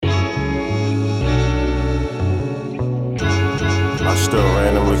still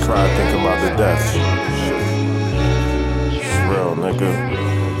randomly cry thinking about the deaths. It's real, nigga.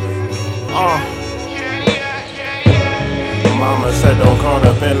 Mama said don't caught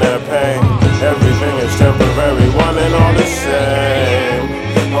up in that pain. Everything is temporary, one and all the same.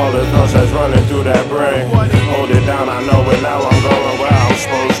 All the thoughts that's running through that brain. Hold it down, I know it now, I'm going where I'm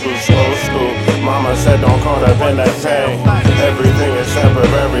supposed to. Mama said don't caught up in that pain. Everything is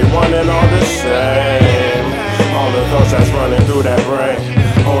temporary, one and all the same. All the thoughts that's running through that brain.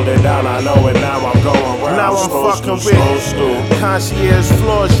 Hold it down, I know it now, I'm going where I'm supposed to. Concierge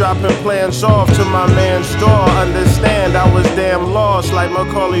floors, dropping plans off to my man's door. Understand I was damn lost like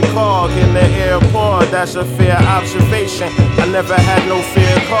Macaulay Culkin in the airport. That's a fair observation. I never had no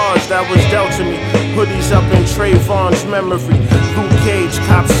fair cards that was dealt to me. Hoodies up in Trayvon's memory. Luke Cage,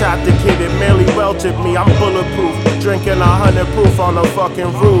 cop shot the kid, it merely welted me. I'm bulletproof, drinking 100 proof on the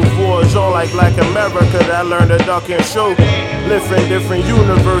fucking roof. Wars on like Black America that learned to duck and shoot. Living different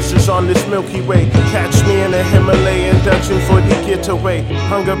universes on this Milky Way. Catch me in a Himalayan dungeon for the getaway.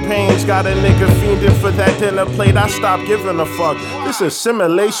 Hunger pains got a nigga fiending for that dinner plate. I stopped giving a fuck. This is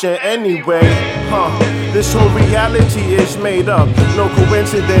simulation anyway. This whole reality is made up. No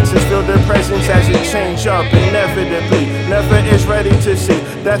coincidences, feel the presence as it change up. Inevitably, never is ready to see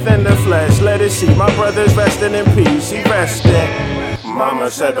death in the flesh. Let it see, my brother's resting in peace. He resting.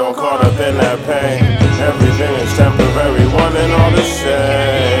 Mama said don't caught up in that pain. Everything is temporary, one and all the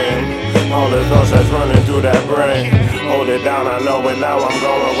same. All the thoughts that's running through that brain. Hold it down, I know it now, I'm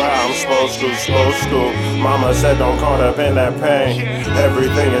going where I'm supposed to. Mama said don't caught up in that pain.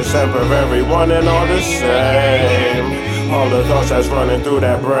 Everything is temporary, one and all the same. All the thoughts that's running through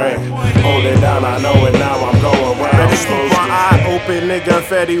that brain. Hold it down, I know it now, I'm going where I'm supposed to. One eye open, nigga,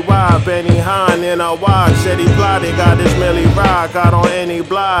 Fetty Wap, Benny Hine in a watch. Said he plotted, got this Millie Rock out on any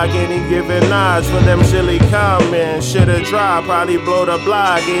blog. Any given nods for them silly comments. Shit'll dry, probably blow the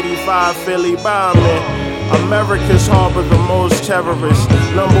blog. 85 Philly bombing. America's harbor the most terrorists.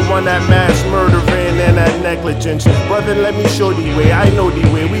 #1 at mass murdering and at negligence. Brother, let me show the way. I know the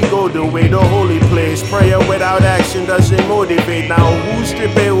way. We go the way, the holy place. Prayer without action doesn't motivate. Now who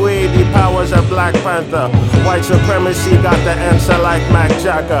strip away the powers of Black Panther? White supremacy got the answer like Mac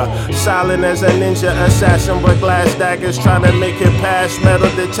Jagger. Silent as a ninja assassin with glass daggers, trying to make it past metal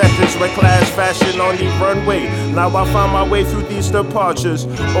detectors with class fashion on the runway. Now I find my way through these departures,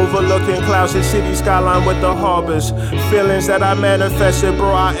 overlooking clouds and city skyline with the harbors. Feelings that I manifested,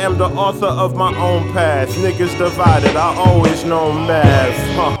 bro, I am the author of my own path. Niggas divided, I always know math.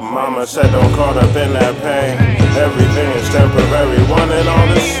 Mama said don't caught up in that pain. Everything is temporary, one and all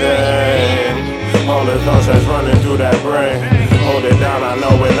the same. All the thoughts that's running through that brain. Hold it down, I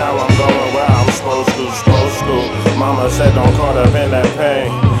know it now, I'm going where I'm supposed to. Mama said don't caught up in that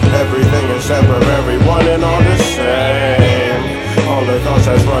pain. Everything is temporary, one and all the same. All the thoughts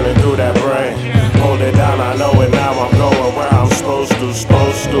that's running through that